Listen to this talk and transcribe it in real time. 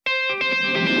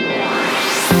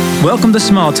Welcome to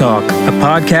Small Talk, a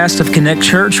podcast of Connect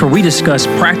Church where we discuss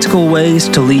practical ways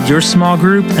to lead your small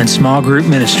group and small group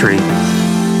ministry.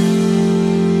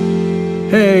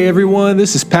 Hey everyone,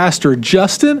 this is Pastor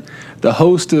Justin, the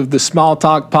host of the Small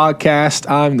Talk podcast.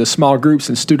 I'm the small groups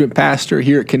and student pastor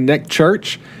here at Connect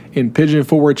Church in Pigeon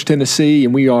Forge, Tennessee,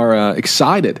 and we are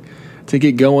excited to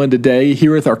get going today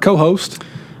here with our co-host,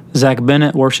 Zac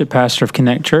Bennett, worship pastor of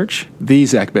Connect Church. The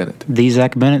Zac Bennett. The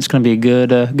Zac Bennett. It's going to be a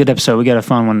good episode. We got a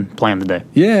fun one planned today.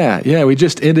 Yeah. We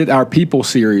just ended our People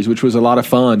series, which was a lot of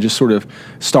fun, just sort of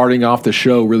starting off the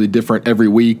show really different every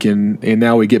week, and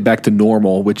now we get back to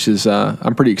normal, which is,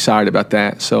 I'm pretty excited about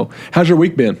that. So how's your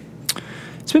week been?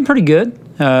 It's been pretty good.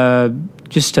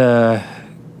 Just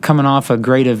coming off a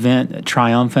great event,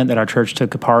 Triumphant, that our church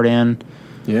took a part in.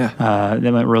 Yeah.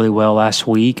 That went really well last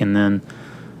week, and then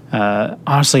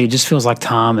honestly, it just feels like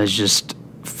time is just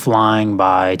flying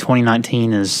by.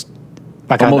 2019 is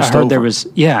like almost I heard over. there was.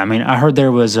 Yeah, I mean, I heard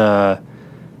there was like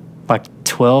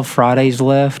 12 Fridays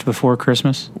left before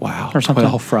Christmas. Wow, or something.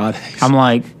 12 Fridays. I'm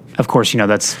like, of course,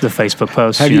 that's the Facebook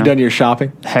post. Have you done your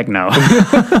shopping? Heck no.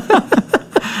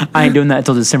 I ain't doing that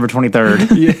until December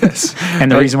 23rd. Yes.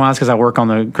 And the reason why is because I work on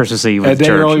the Christmas Eve with a the day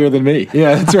church. earlier than me.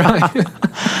 Yeah, that's right.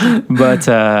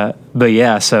 But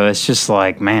yeah, so it's just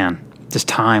like, man, this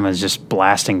time is just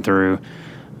blasting through.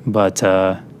 But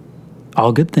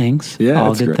all good things. Yeah,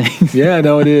 all good things. Yeah,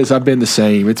 no, it is. I've been the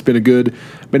same. It's been a good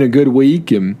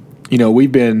week, and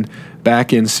we've been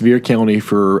back in Sevier County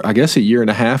for I guess a year and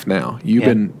a half now. You've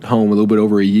been home a little bit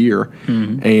over a year,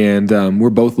 and we're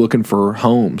both looking for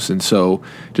homes, and so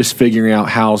just figuring out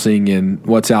housing and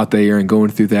what's out there and going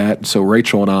through that. So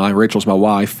Rachel's my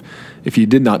wife. If you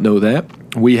did not know that,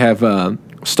 we have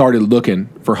started looking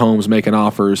for homes, making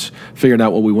offers, figuring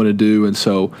out what we want to do, and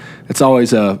so it's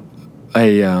always I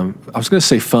was going to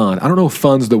say fun. I don't know if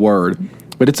fun's the word,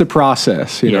 but it's a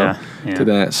process, to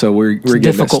that. So we're it's a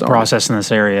getting difficult that process in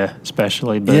this area,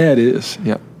 especially. But, yeah, it is.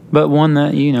 Yeah, but one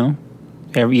that you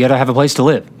got to have a place to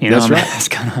live. That's right. That's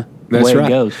kind of the way it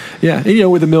goes. Yeah,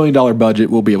 and, with $1 million budget,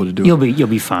 we'll be able to do it. You'll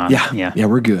be fine. Yeah,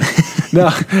 we're good.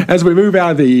 Now, as we move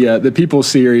out of the People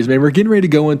series, man, we're getting ready to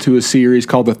go into a series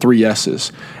called the 3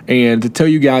 S's. And to tell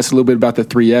you guys a little bit about the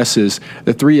 3 S's,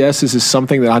 the 3 S's is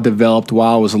something that I developed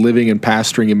while I was living and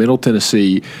pastoring in Middle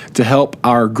Tennessee to help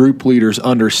our group leaders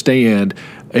understand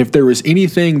if there was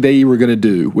anything they were going to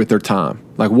do with their time.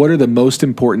 Like, what are the most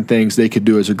important things they could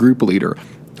do as a group leader?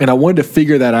 And I wanted to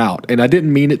figure that out. And I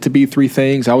didn't mean it to be 3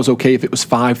 things. I was okay if it was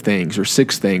 5 things or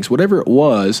 6 things. Whatever it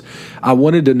was, I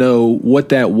wanted to know what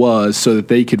that was so that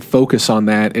they could focus on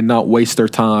that and not waste their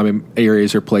time in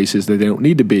areas or places that they don't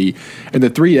need to be. And the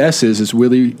 3 S's is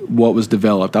really what was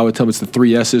developed. I would tell them it's the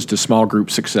 3 S's to small group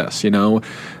success,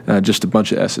 just a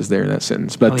bunch of S's there in that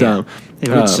sentence. But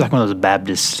it's like one of those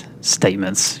Baptist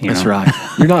statements. That's right.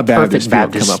 You're not Baptist. Perfect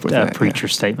Baptist come up with that. preacher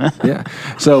statement. Yeah.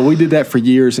 So we did that for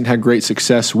years and had great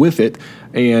success with it.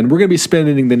 And we're going to be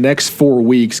spending the next 4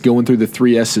 weeks going through the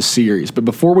 3 S's series. But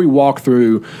before we walk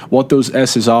through what those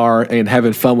S's are and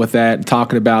having fun with that and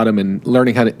talking about them and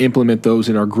learning how to implement those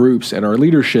in our groups and our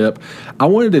leadership, I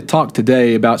wanted to talk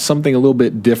today about something a little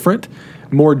bit different,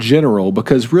 more general,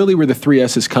 because really where the 3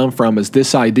 S's come from is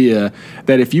this idea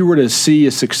that if you were to see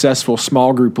a successful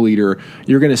small group leader,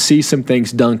 you're going to see some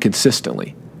things done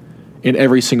consistently in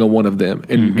every single one of them.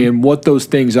 And what those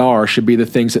things are should be the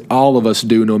things that all of us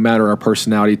do, no matter our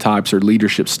personality types or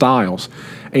leadership styles.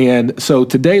 And so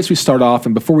today, as we start off,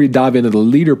 and before we dive into the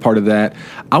leader part of that,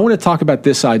 I want to talk about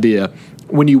this idea.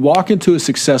 When you walk into a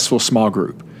successful small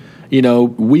group,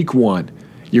 week 1,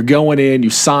 you're going in,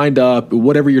 you signed up,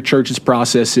 whatever your church's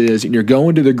process is, and you're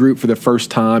going to the group for the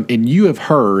first time, and you have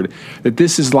heard that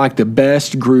this is like the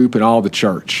best group in all the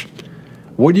church.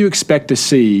 What do you expect to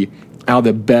see out of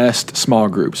the best small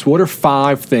groups? What are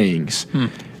 5 things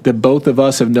that both of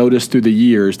us have noticed through the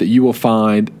years that you will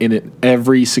find in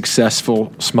every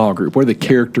successful small group? What are the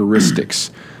characteristics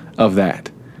of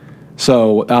that?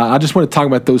 So I just want to talk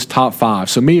about those top 5.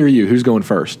 So me or you, who's going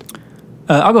first?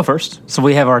 I'll go first. So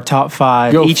we have our top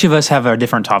 5. Each of us have our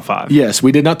different top 5. Yes,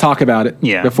 we did not talk about it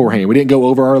beforehand. We didn't go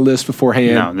over our list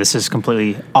beforehand. No, this is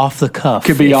completely off the cuff.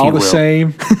 Could be all the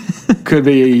same. Could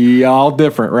be all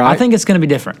different, right? I think it's going to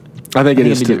be different. I think it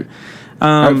is too.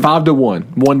 All right, 5 to 1.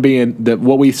 1 being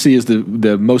what we see as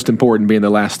the most important, being the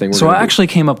last thing. So I actually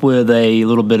came up with a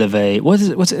little bit of what's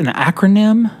it, an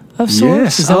acronym of sorts?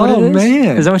 Yes. Is that what it is?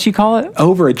 Man. Is that what you call it?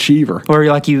 Overachiever. Or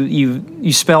like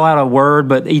you spell out a word,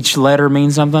 but each letter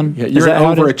means something? Yeah, you're an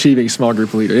overachieving small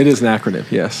group leader. It is an acronym,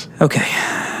 yes. Okay.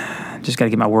 Just got to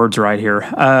get my words right here.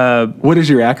 What is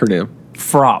your acronym?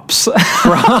 FROPS.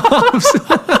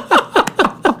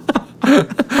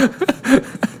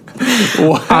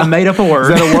 I made up a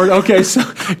word. Is that a word? Okay, so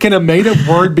can a made-up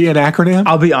word be an acronym?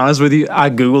 I'll be honest with you. I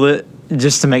Googled it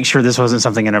just to make sure this wasn't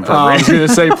something I inappropriate. was going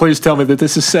to say, please tell me that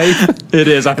this is safe. It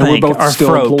is, I think. we're both Our still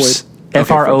Fropes. employed.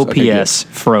 F-R-O-P-S.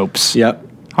 Fropes. Yep.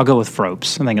 I'll go with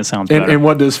Fropes. I think it sounds better. And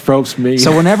what does Fropes mean?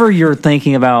 So whenever you're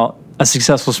thinking about a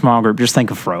successful small group, just think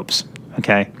of Fropes,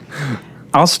 okay?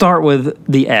 I'll start with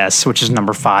the S, which is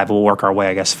number 5. We'll work our way,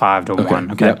 I guess, 5 to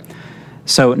 1, okay? Yep.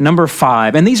 So number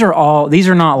 5, and these are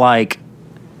not like,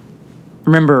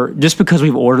 remember, just because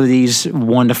we've ordered these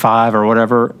 1 to 5 or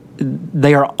whatever,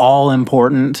 they are all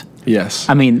important. Yes.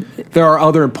 I mean, there are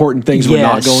other important things we're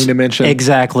not going to mention.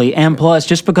 Exactly. And plus,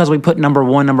 just because we put number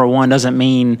one doesn't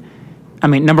mean, I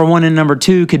mean, number 1 and number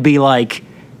 2 could be like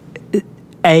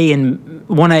A and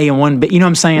 1A and 1B. You know what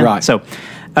I'm saying? Right. So,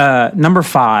 number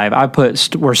 5, I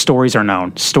put where stories are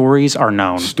known. Stories are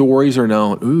known. Stories are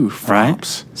known. Ooh, Frops. Right?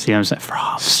 See what I'm saying?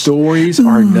 Frops. Stories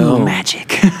are known.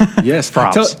 Magic. Yes.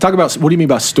 Frops. Talk about, what do you mean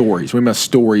by stories? What do you mean by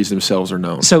stories themselves are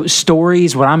known? So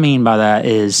stories, what I mean by that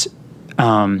is,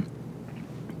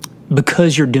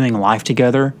 because you're doing life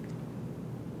together,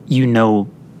 you know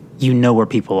where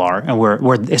people are, and where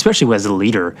especially as a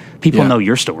leader, people know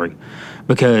your story,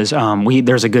 because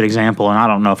there's a good example, and I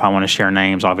don't know if I want to share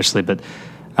names, obviously, but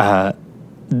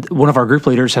one of our group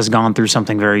leaders has gone through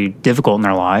something very difficult in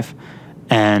their life,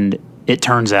 and it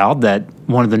turns out that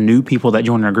one of the new people that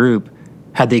joined our group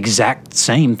had the exact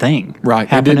same thing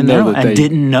happen in their life, and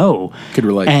didn't know, could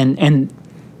relate, and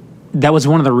that was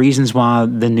one of the reasons why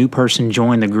the new person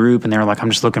joined the group, and they were like, I'm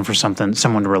just looking for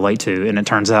someone to relate to. And it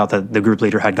turns out that the group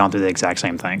leader had gone through the exact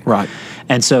same thing. Right.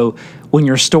 And so when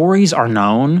your stories are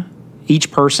known, each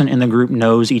person in the group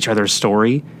knows each other's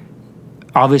story.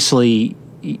 Obviously,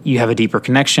 you have a deeper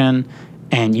connection,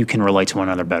 and you can relate to one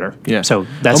another better. Yeah. So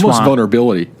that's almost why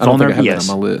vulnerability. I don't think I have that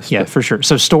on my list. Yeah, for sure.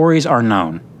 So stories are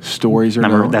known. Stories are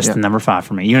known. That's the number 5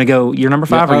 for me. You want to go your number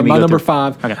 5? Or my number through?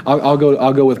 5. Okay. I'll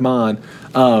go with mine.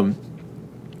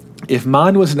 If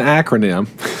mine was an acronym,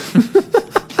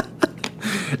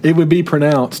 it would be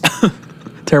pronounced.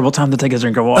 Terrible time to take a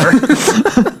drink of water.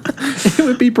 It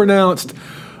would be pronounced.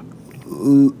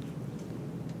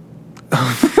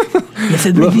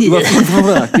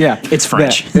 Yeah, it's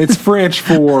French. It's French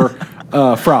for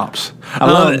Frops.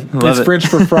 I love it. It's French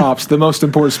for Frops, the most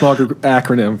important small group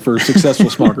acronym for successful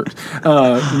small groups.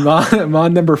 My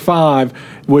number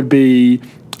 5 would be,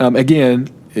 again,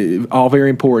 all very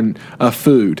important,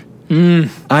 food.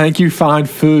 I think you find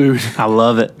food. I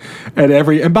love it.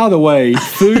 And by the way,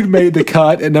 food made the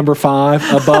cut at number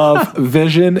 5 above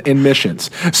vision and missions.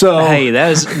 So hey,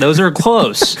 those are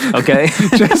close. Okay.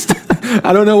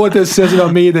 I don't know what this says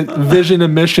about me that vision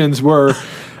and missions were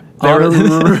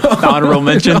honorable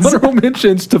mentions. Honorable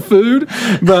mentions to food,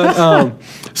 but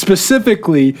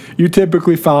specifically, you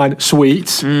typically find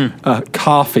sweets,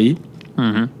 coffee,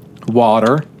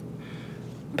 water,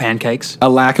 pancakes, a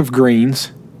lack of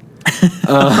greens.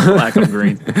 Lack of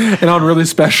green, and on really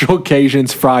special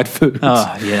occasions, fried foods.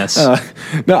 Oh yes.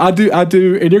 No, I do,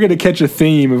 and you're going to catch a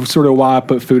theme of sort of why I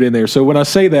put food in there. So when I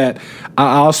say that,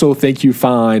 I also think you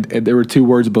find, and there were 2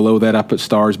 words below that I put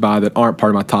stars by that aren't part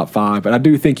of my top 5, but I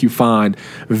do think you find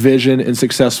vision in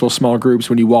successful small groups.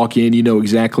 When you walk in, you know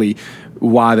exactly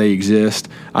why they exist.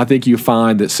 I think you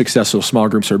find that successful small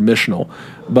groups are missional,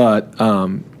 but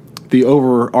the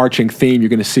overarching theme you're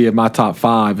going to see of my top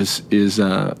 5 is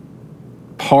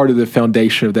part of the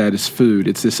foundation of that is food.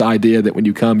 It's this idea that when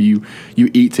you come, you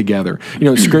eat together. You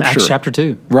know, Scripture, Acts chapter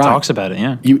 2 talks about it.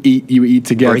 Yeah, you eat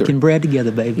together, breaking bread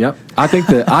together, baby. Yep. I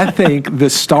think the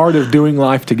start of doing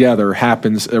life together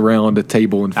happens around a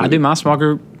table and food. I do my small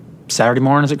group Saturday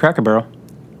mornings at Cracker Barrel.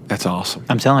 That's awesome.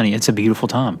 I'm telling you, it's a beautiful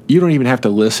time. You don't even have to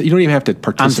listen. You don't even have to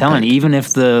participate. I'm telling you, even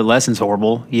if the lesson's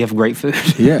horrible, you have great food.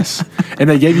 Yes. And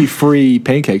they gave you free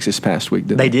pancakes this past week,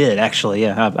 didn't they? They did, actually,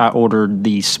 yeah. I ordered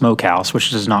the smokehouse,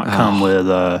 which does not come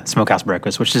with smokehouse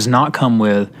breakfast, which does not come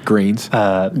with greens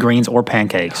or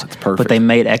pancakes. That's perfect. But they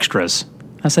made extras.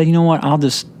 I said, you know what? I'll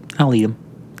eat them.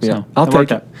 Yeah, So I'll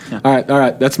take it. Yeah. All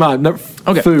right. That's mine.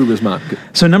 Okay. Food was mine. Good.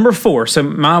 So number 4. So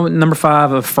my number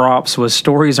 5 of Frops was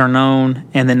stories are known,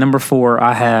 and then number 4,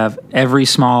 I have every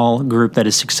small group that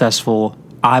is successful,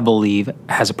 I believe,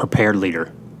 has a prepared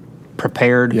leader.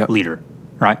 Leader,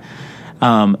 right?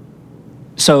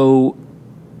 So,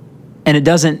 and it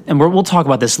doesn't, and we'll talk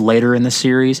about this later in the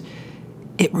series.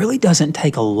 It really doesn't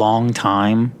take a long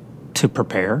time to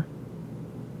prepare.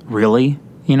 Really,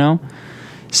 you know.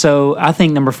 So I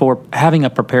think number 4, having a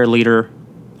prepared leader,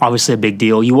 obviously a big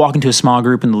deal. You walk into a small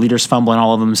group and the leader's fumbling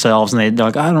all of themselves, and they're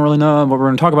like, I don't really know what we're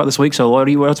going to talk about this week, so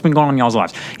what's been going on in y'all's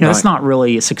lives? You know, That's not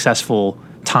really a successful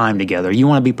time together. You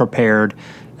want to be prepared.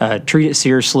 Treat it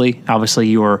seriously. Obviously,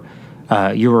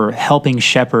 you're helping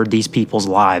shepherd these people's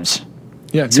lives.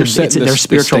 Yeah, you're setting their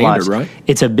spiritual standard, lives. right?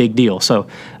 It's a big deal. So,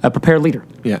 a prepared leader.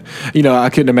 Yeah. I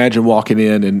couldn't imagine walking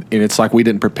in and it's like we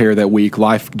didn't prepare that week.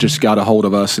 Life just got a hold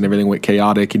of us and everything went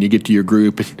chaotic. And you get to your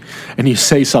group and you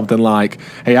say something like,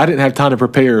 hey, I didn't have time to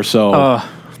prepare, so...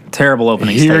 terrible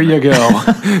opening Here statement. you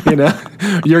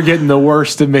go. You're getting the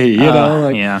worst of me,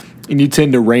 yeah. And you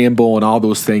tend to ramble and all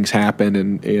those things happen.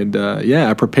 And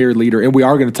a prepared leader. And we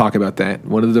are going to talk about that.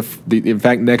 One of in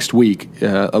fact, next week,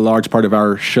 a large part of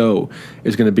our show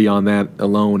is going to be on that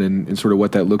alone and sort of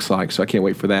what that looks like. So I can't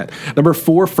wait for that. Number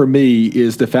 4 for me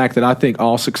is the fact that I think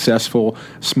all successful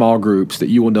small groups that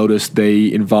you will notice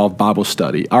they involve Bible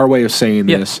study. Our way of saying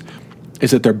this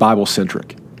is that they're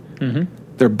Bible-centric. Mm-hmm.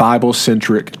 They're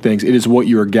Bible-centric things. It is what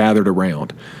you are gathered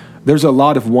around. There's a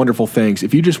lot of wonderful things.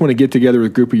 If you just want to get together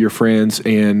with a group of your friends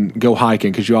and go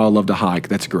hiking because you all love to hike,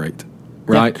 that's great,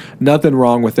 right? Yeah. Nothing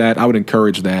wrong with that. I would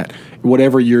encourage that.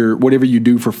 Whatever you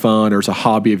do for fun or it's a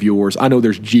hobby of yours. I know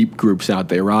there's Jeep groups out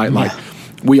there, right? Yeah. Like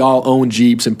we all own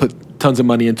Jeeps and put tons of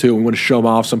money into it. We want to show them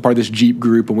off. So I'm part of this Jeep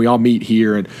group and we all meet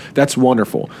here and that's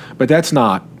wonderful. But that's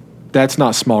not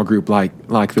small group like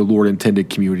the Lord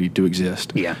intended community to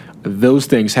exist. Yeah. Those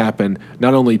things happen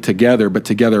not only together, but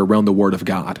together around the Word of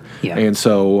God. Yeah. And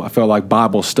so I felt like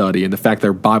Bible study and the fact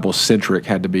they're Bible-centric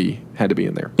had to be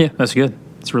in there. Yeah, that's good.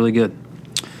 It's really good.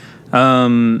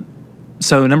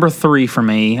 So number 3 for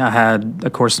me, I had,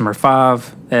 of course, number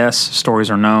 5, S, stories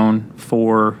are known.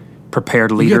 4,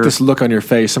 prepared leader. You got this look on your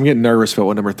face. I'm getting nervous about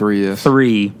what number 3 is.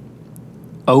 3,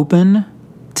 open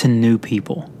to new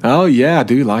people. Oh, yeah, I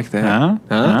do like that.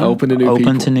 Open to new people.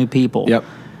 Open to new people. Yep.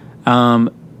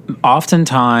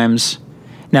 Oftentimes,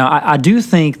 now I do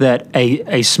think that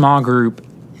a small group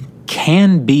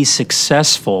can be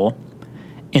successful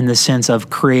in the sense of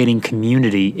creating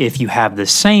community if you have the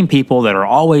same people that are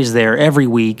always there every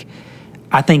week.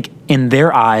 I think in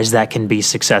their eyes that can be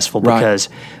successful because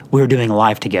we're doing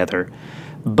life together.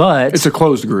 But it's a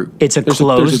closed group. It's a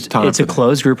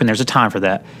closed group, and there's a time for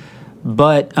that.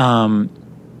 But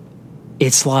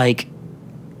it's like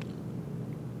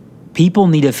people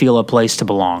need to feel a place to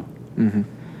belong. Mm-hmm.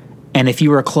 And if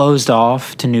you are closed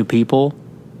off to new people,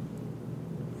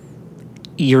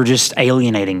 you're just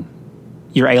alienating.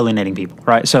 You're alienating people,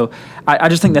 right? So I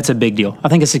just think that's a big deal. I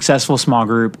think a successful small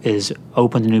group is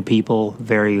open to new people,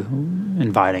 very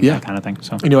inviting, that kind of thing.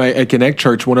 So at Connect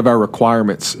Church, one of our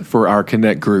requirements for our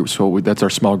Connect groups, that's our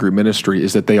small group ministry,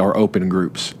 is that they are open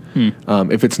groups.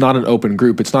 If it's not an open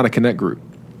group, it's not a Connect group.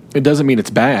 It doesn't mean it's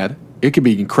bad. It could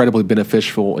be incredibly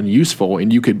beneficial and useful,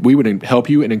 and we would help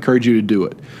you and encourage you to do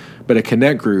it. But a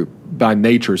Connect group, by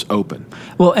nature, is open.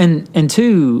 Well, and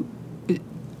 2,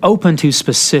 open to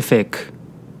specific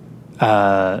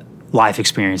life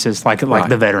experiences, like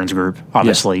the veterans group.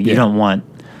 Obviously, you don't want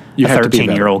a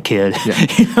 13-year-old kid.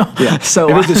 Yeah. So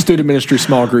if it's a student ministry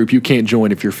small group, you can't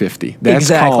join if you're 50. That's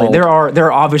exactly. There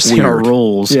are obviously weird.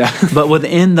 Rules. Yeah. But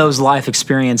within those life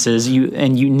experiences, you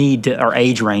need to, or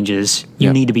age ranges,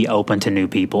 you need to be open to new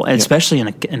people, and especially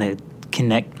in a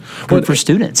Connect group for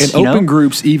students. And open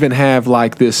groups even have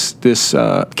like this.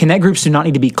 Connect groups do not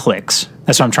need to be cliques.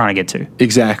 That's what I'm trying to get to.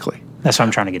 Exactly. That's what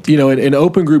I'm trying to get to. And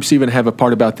open groups even have a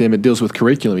part about them. It deals with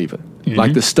curriculum even,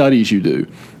 like the studies you do.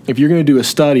 If you're going to do a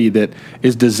study that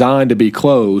is designed to be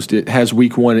closed, it has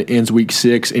week 1, it ends week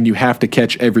 6, and you have to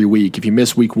catch every week. If you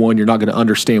miss week 1, you're not going to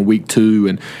understand week 2,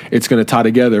 and it's going to tie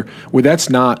together. Well,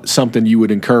 that's not something you would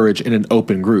encourage in an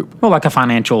open group. Well, like a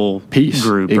financial peace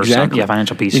group or something. Yeah,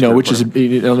 financial peace. Which is, I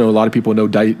don't know, a lot of people know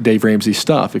Dave Ramsey's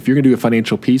stuff. If you're going to do a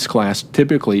financial peace class,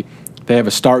 typically they have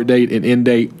a start date and end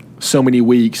date, so many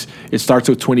weeks. It starts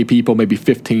with 20 people, maybe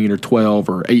 15 or 12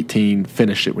 or 18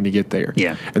 finish it when you get there.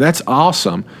 Yeah. And that's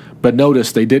awesome. But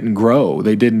notice they didn't grow.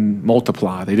 They didn't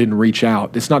multiply. They didn't reach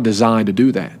out. It's not designed to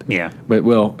do that. Yeah.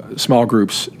 But, small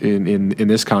groups in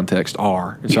this context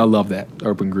are. And so I love that,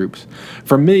 open groups.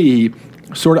 For me,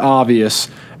 sort of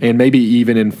obvious, and maybe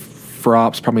even for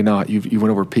ops, probably not. You went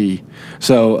over P.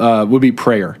 So would be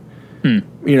prayer.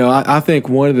 I think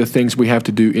one of the things we have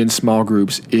to do in small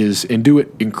groups is, and do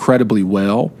it incredibly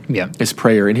well, is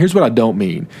prayer. And here's what I don't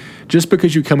mean. Just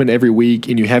because you come in every week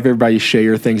and you have everybody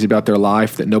share things about their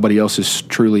life that nobody else is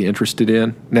truly interested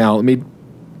in. Now,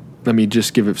 let me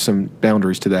just give it some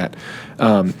boundaries to that.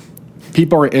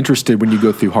 People are interested when you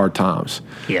go through hard times.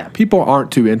 Yeah. People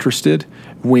aren't too interested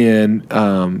when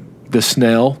the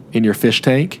snail in your fish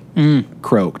tank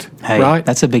croaked. Hey, right?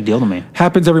 That's a big deal to me.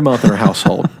 Happens every month in our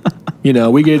household.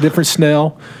 We get a different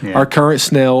snail. Yeah. Our current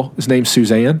snail is named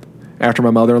Suzanne, after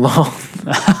my mother-in-law.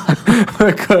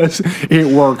 because it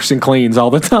works and cleans all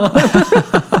the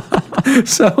time.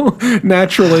 So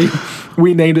naturally,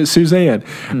 we named it Suzanne.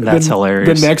 That's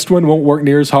hilarious. The next one won't work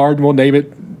near as hard, and we'll name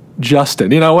it Justin.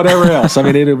 Whatever else. I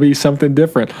mean, it'll be something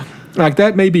different. Like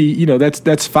that may be,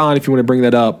 that's fine if you want to bring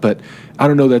that up, but I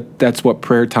don't know that that's what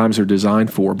prayer times are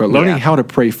designed for. But learning how to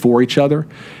pray for each other,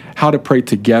 how to pray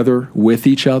together with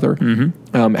each other,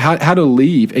 how to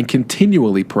leave and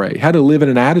continually pray, how to live in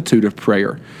an attitude of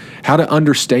prayer, how to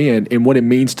understand and what it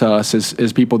means to us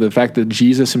as people, the fact that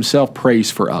Jesus himself prays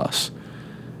for us.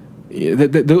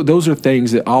 Those are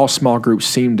things that all small groups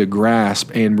seem to grasp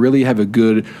and really have a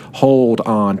good hold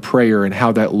on prayer and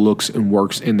how that looks and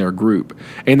works in their group.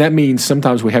 And that means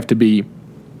sometimes we have to be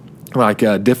like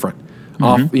different.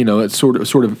 It's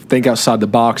sort of think outside the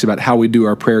box about how we do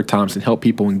our prayer times and help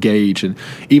people engage, and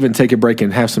even take a break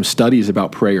and have some studies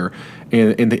about prayer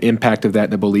and the impact of that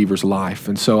in a believer's life.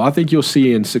 And so I think you'll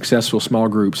see in successful small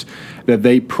groups that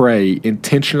they pray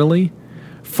intentionally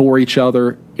for each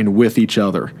other and with each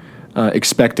other,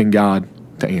 expecting God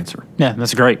to answer. Yeah,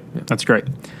 that's great. That's great.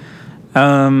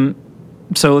 So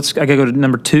I gotta go to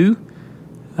number 2.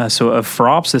 So of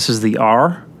FROPS, this is the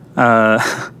R.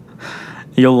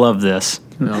 You'll love this.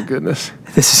 Oh, goodness.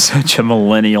 This is such a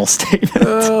millennial statement.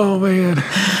 Oh, man.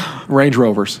 Range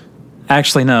Rovers.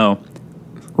 Actually, no.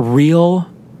 Real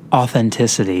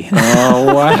authenticity.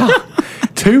 Oh, wow.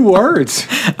 2 words.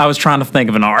 I was trying to think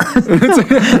of an R.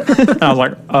 I was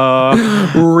like,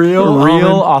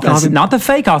 real authenticity. Not the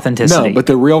fake authenticity. No, but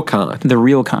the real kind. The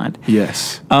real kind.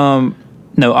 Yes.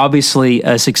 No, obviously,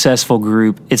 a successful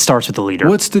group, it starts with the leader.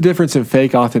 What's the difference in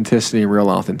fake authenticity and real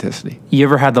authenticity? You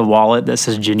ever had the wallet that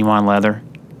says genuine leather?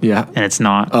 Yeah. And it's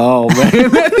not? Oh,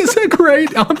 man, that is a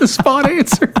great on-the-spot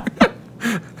answer.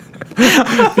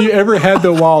 Have you ever had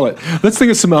the wallet? Let's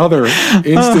think of some other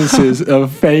instances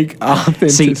of fake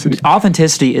authenticity. See,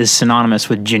 authenticity is synonymous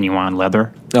with genuine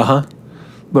leather. Uh-huh.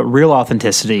 But real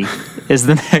authenticity is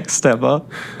the next step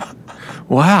up.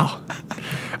 Wow.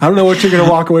 I don't know what you're going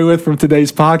to walk away with from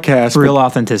today's podcast. Real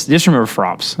authenticity. Just remember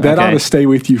FROPS. That ought to stay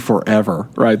with you forever,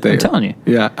 right there. I'm telling you.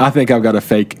 Yeah, I think I've got a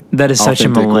fake. That is such a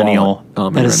millennial.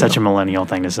 That is such a millennial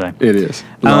thing to say. It is.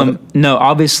 No,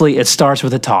 obviously it starts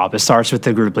with the top. It starts with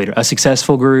the group leader. A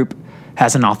successful group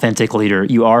has an authentic leader.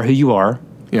 You are who you are.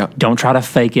 Yeah. Don't try to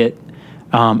fake it.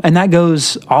 And that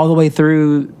goes all the way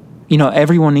through.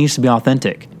 Everyone needs to be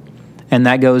authentic, and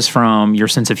that goes from your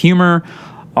sense of humor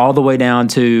all the way down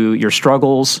to your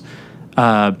struggles.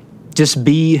 Just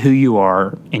be who you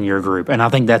are in your group. And I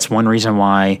think that's one reason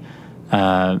why, again,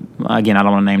 I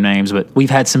don't want to name names, but we've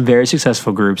had some very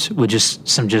successful groups with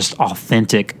some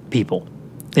authentic people.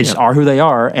 They just are who they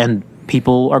are, and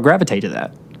people are gravitate to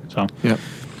that. So,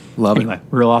 love it.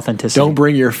 Real authenticity. Don't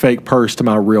bring your fake purse to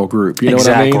my real group. You know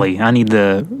exactly. what I mean? I need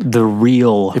the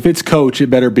real. If it's Coach, it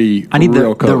better be I need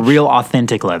real Coach. The real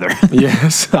authentic leather.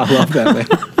 Yes, I love that, man.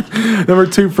 Number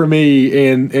 2 for me,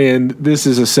 and this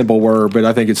is a simple word, but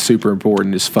I think it's super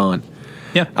important, is fun.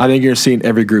 Yeah. I think you're going to see in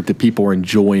every group that people are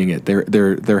enjoying it.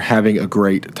 They're having a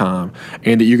great time,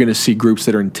 and that you're going to see groups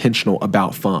that are intentional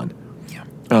about fun.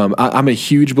 I'm a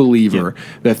huge believer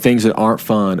that things that aren't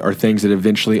fun are things that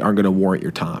eventually aren't going to warrant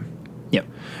your time. Yep.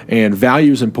 And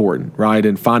value is important, right?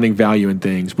 And finding value in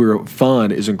things where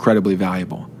fun is incredibly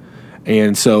valuable.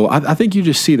 And so I think you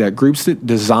just see that. Groups that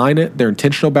design it, they're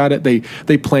intentional about it.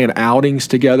 They plan outings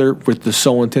together with the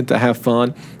sole intent to have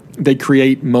fun. They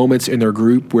create moments in their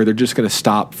group where they're just going to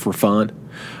stop for fun.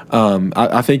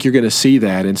 I think you're going to see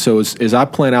that. And so as I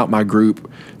plan out my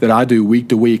group that I do week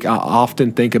to week, I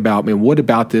often think about, man, what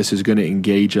about this is going to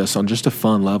engage us on just a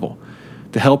fun level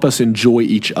to help us enjoy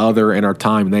each other and our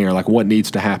time there? Like, what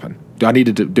needs to happen? Do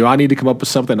I need to come up with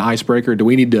something, icebreaker? Do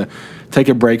we need to take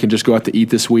a break and just go out to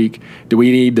eat this week? Do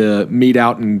we need to meet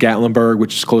out in Gatlinburg,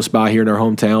 which is close by here in our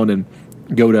hometown, and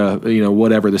go to,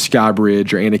 whatever, the Sky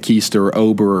Bridge or Anakista or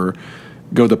Ober, or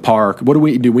go to the park? What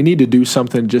do? We need to do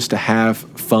something just to have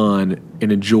fun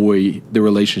and enjoy the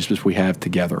relationships we have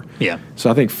together. Yeah.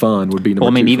 So I think fun would be number 2.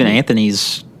 Well, I mean, even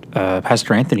Anthony's,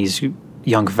 Pastor Anthony's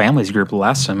Young Families group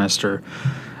last semester,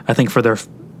 I think for their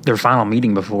final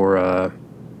meeting before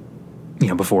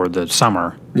the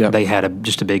summer, they had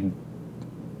just a big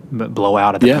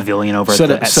blowout at the pavilion over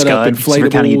at Scud, Silver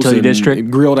County Utility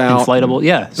District. Grilled out. Inflatable,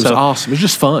 yeah. It was awesome. It was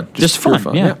just fun. Just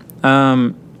fun, yeah.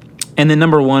 And then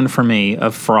number 1 for me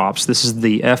of FROPS, this is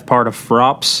the F part of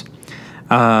FROPS,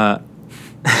 a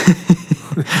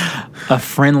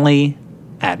friendly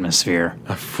atmosphere.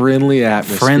 A friendly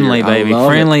atmosphere. Friendly, baby.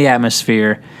 Friendly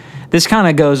atmosphere. This kind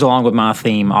of goes along with my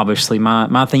theme, obviously.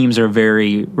 My themes are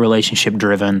very relationship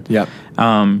driven. Yep.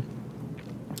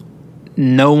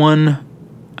 No one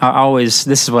this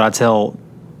is what I tell,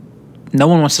 no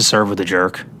one wants to serve with a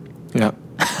jerk. Yeah.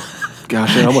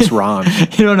 Gosh, it almost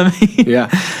rhymes. You know what I mean?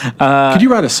 Yeah. Could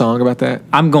you write a song about that?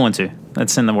 I'm going to.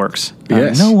 That's in the works.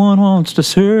 Yes. No one wants to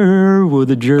serve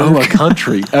with a jerk. Oh, a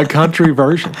country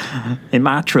version. In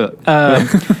my truck.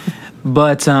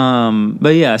 But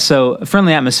yeah, so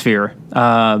friendly atmosphere.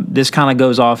 This kind of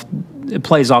goes off, it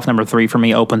plays off number 3 for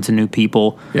me, open to new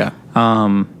people. Yeah.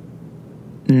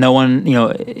 No one,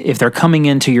 if they're coming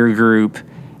into your group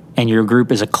and your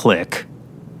group is a clique,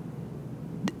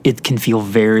 it can feel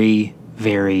very,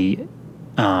 very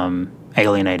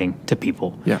alienating to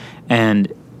people. Yeah.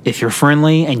 And if you're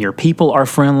friendly and your people are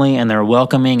friendly and they're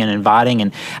welcoming and inviting,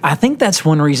 and I think that's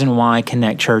one reason why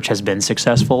Connect Church has been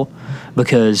successful,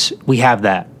 because we have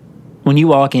that. When you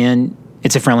walk in,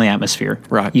 it's a friendly atmosphere.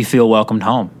 Right. You feel welcomed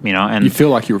home, and you feel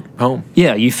like you're home.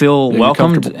 Yeah, you feel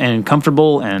welcomed and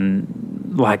comfortable,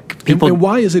 and like people. And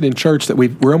why is it in church that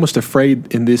we're almost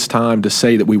afraid in this time to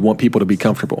say that we want people to be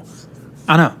comfortable?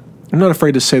 I know. I'm not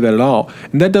afraid to say that at all.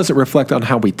 And that doesn't reflect on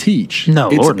how we teach. No,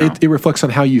 Lord, no. It reflects on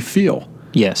how you feel.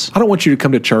 Yes. I don't want you to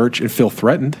come to church and feel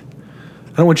threatened.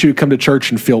 I don't want you to come to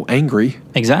church and feel angry.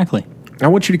 Exactly. I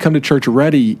want you to come to church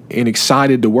ready and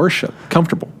excited to worship,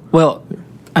 comfortable. Well,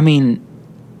 I mean,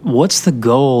 what's the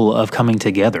goal of coming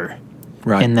together?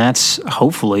 Right. And that's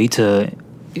hopefully to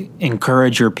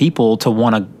encourage your people to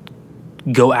want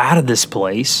to go out of this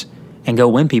place and go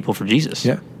win people for Jesus.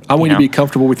 Yeah. I want you to be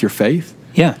comfortable with your faith.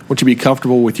 Yeah. I want you to be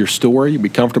comfortable with your story, be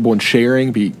comfortable in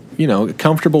sharing,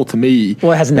 comfortable to me.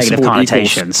 Well, it has negative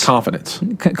connotations. Confidence.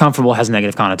 Comfortable has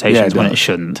negative connotations when it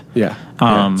shouldn't. Yeah.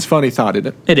 It's a funny thought,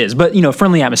 isn't it? It is. But,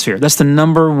 friendly atmosphere. That's the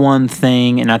number one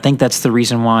thing, and I think that's the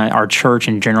reason why our church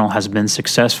in general has been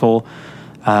successful.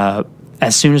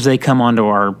 As soon as they come onto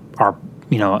our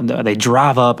they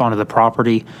drive up onto the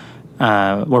property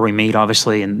where we meet,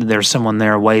 obviously, and there's someone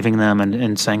there waving them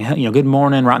and saying, good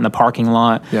morning, right in the parking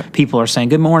lot. Yeah. People are saying,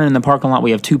 good morning in the parking lot.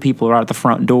 We have 2 people right at the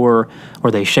front door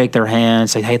where they shake their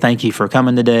hands, say, hey, thank you for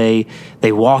coming today.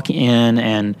 They walk in,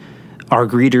 and our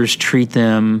greeters treat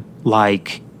them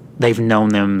like they've known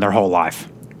them their whole life.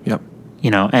 Yep.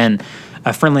 And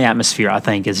a friendly atmosphere, I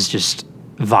think, is just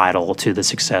vital to the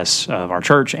success of our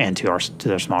church and to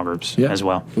their small groups as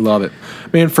well. Love it.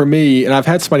 Man, for me, and I've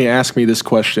had somebody ask me this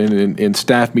question in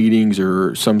staff meetings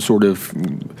or some sort of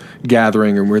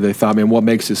gathering, or where they thought, man, what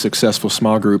makes a successful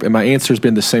small group? And my answer's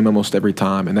been the same almost every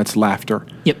time, and that's laughter.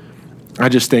 Yep. I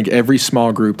just think every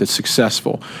small group that's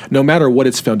successful, no matter what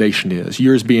its foundation is,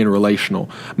 yours being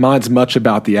relational, mine's much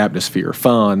about the atmosphere,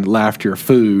 fun, laughter,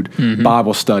 food,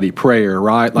 Bible study, prayer,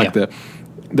 right?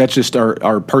 That's just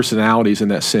our personalities in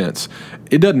that sense.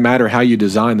 It doesn't matter how you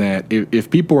design that. If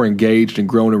people are engaged and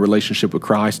growing a relationship with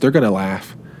Christ, they're going to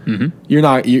laugh. Mm-hmm.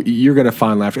 You're going to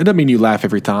find laughter. It doesn't mean you laugh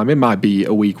every time. It might be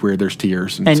a week where there's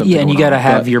tears and you got to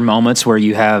have your moments where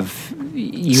you have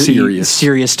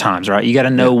serious times, right? You got to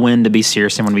know when to be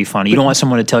serious and when to be funny. You don't want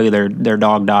someone to tell you their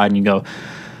dog died and you go,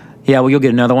 yeah, well, you'll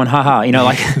get another one. Ha ha.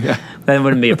 That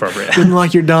wouldn't be appropriate. Didn't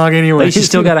like your dog anyway. But you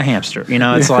still got a hamster.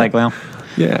 It's like, well.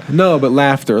 Yeah, no, but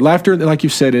laughter, like you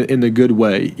said, in the good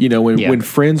way. When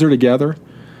friends are together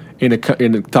in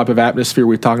the type of atmosphere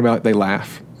we're talking about, they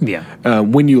laugh. Yeah.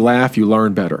 When you laugh, you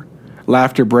learn better.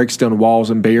 Laughter breaks down walls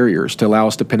and barriers to allow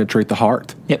us to penetrate the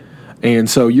heart. Yep. And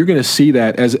so you're going to see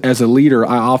that as a leader.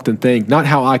 I often think not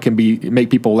how I can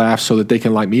make people laugh so that they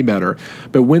can like me better,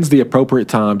 but when's the appropriate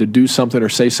time to do something or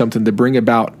say something to bring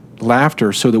about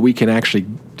laughter so that we can actually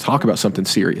talk about something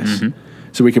serious,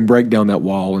 so we can break down that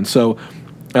wall. And so.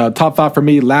 Top 5 for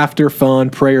me: laughter, fun,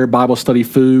 prayer, Bible study,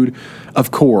 food.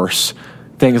 Of course,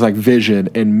 things like vision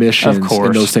and missions,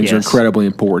 and those things are incredibly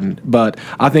important. But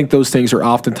I think those things are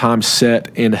oftentimes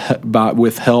set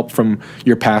with help from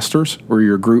your pastors or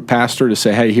your group pastor to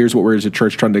say, hey, here's what we're as a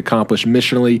church trying to accomplish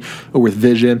missionally or with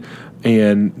vision.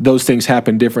 And those things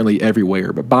happen differently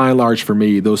everywhere. But by and large, for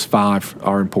me, those 5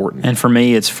 are important. And for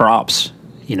me, it's props.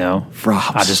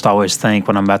 Props. I just always think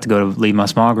when I'm about to go to lead my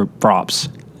small group, props.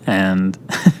 And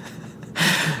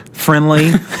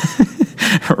friendly,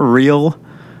 real,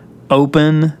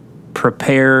 open,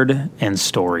 prepared, and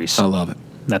stories. I love it.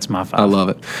 That's my 5. I love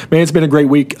it. Man, it's been a great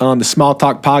week on the Small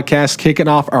Talk Podcast, kicking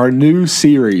off our new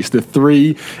series, the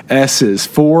 3 S's.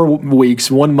 4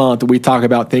 weeks, 1 month, we talk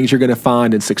about things you're going to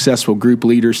find in successful group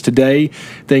leaders today,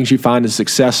 things you find in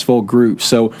successful groups.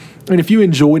 So, and if you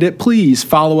enjoyed it, please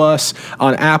follow us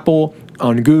on Apple,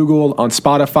 on Google, on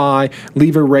Spotify.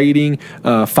 Leave a rating,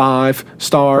 5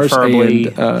 stars. Preferably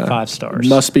and, 5 stars.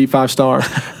 Must be 5 stars.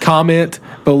 Comment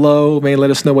below. Man,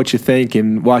 let us know what you think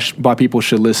and why people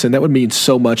should listen. That would mean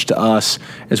so much to us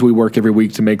as we work every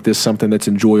week to make this something that's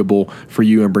enjoyable for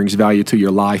you and brings value to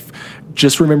your life.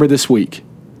 Just remember this week,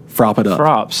 frop it up.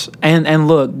 Props. And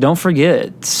look, don't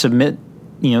forget, submit,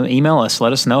 email us.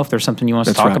 Let us know if there's something you want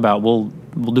us to talk about. We'll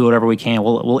do whatever we can.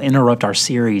 We'll interrupt our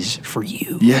series for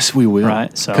you. Yes, we will. Right?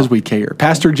 Because we care.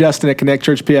 Pastor Justin at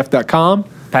connectchurchpf.com.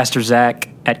 Pastor Zac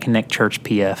at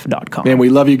connectchurchpf.com. Man, we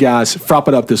love you guys. Frop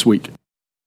it up this week.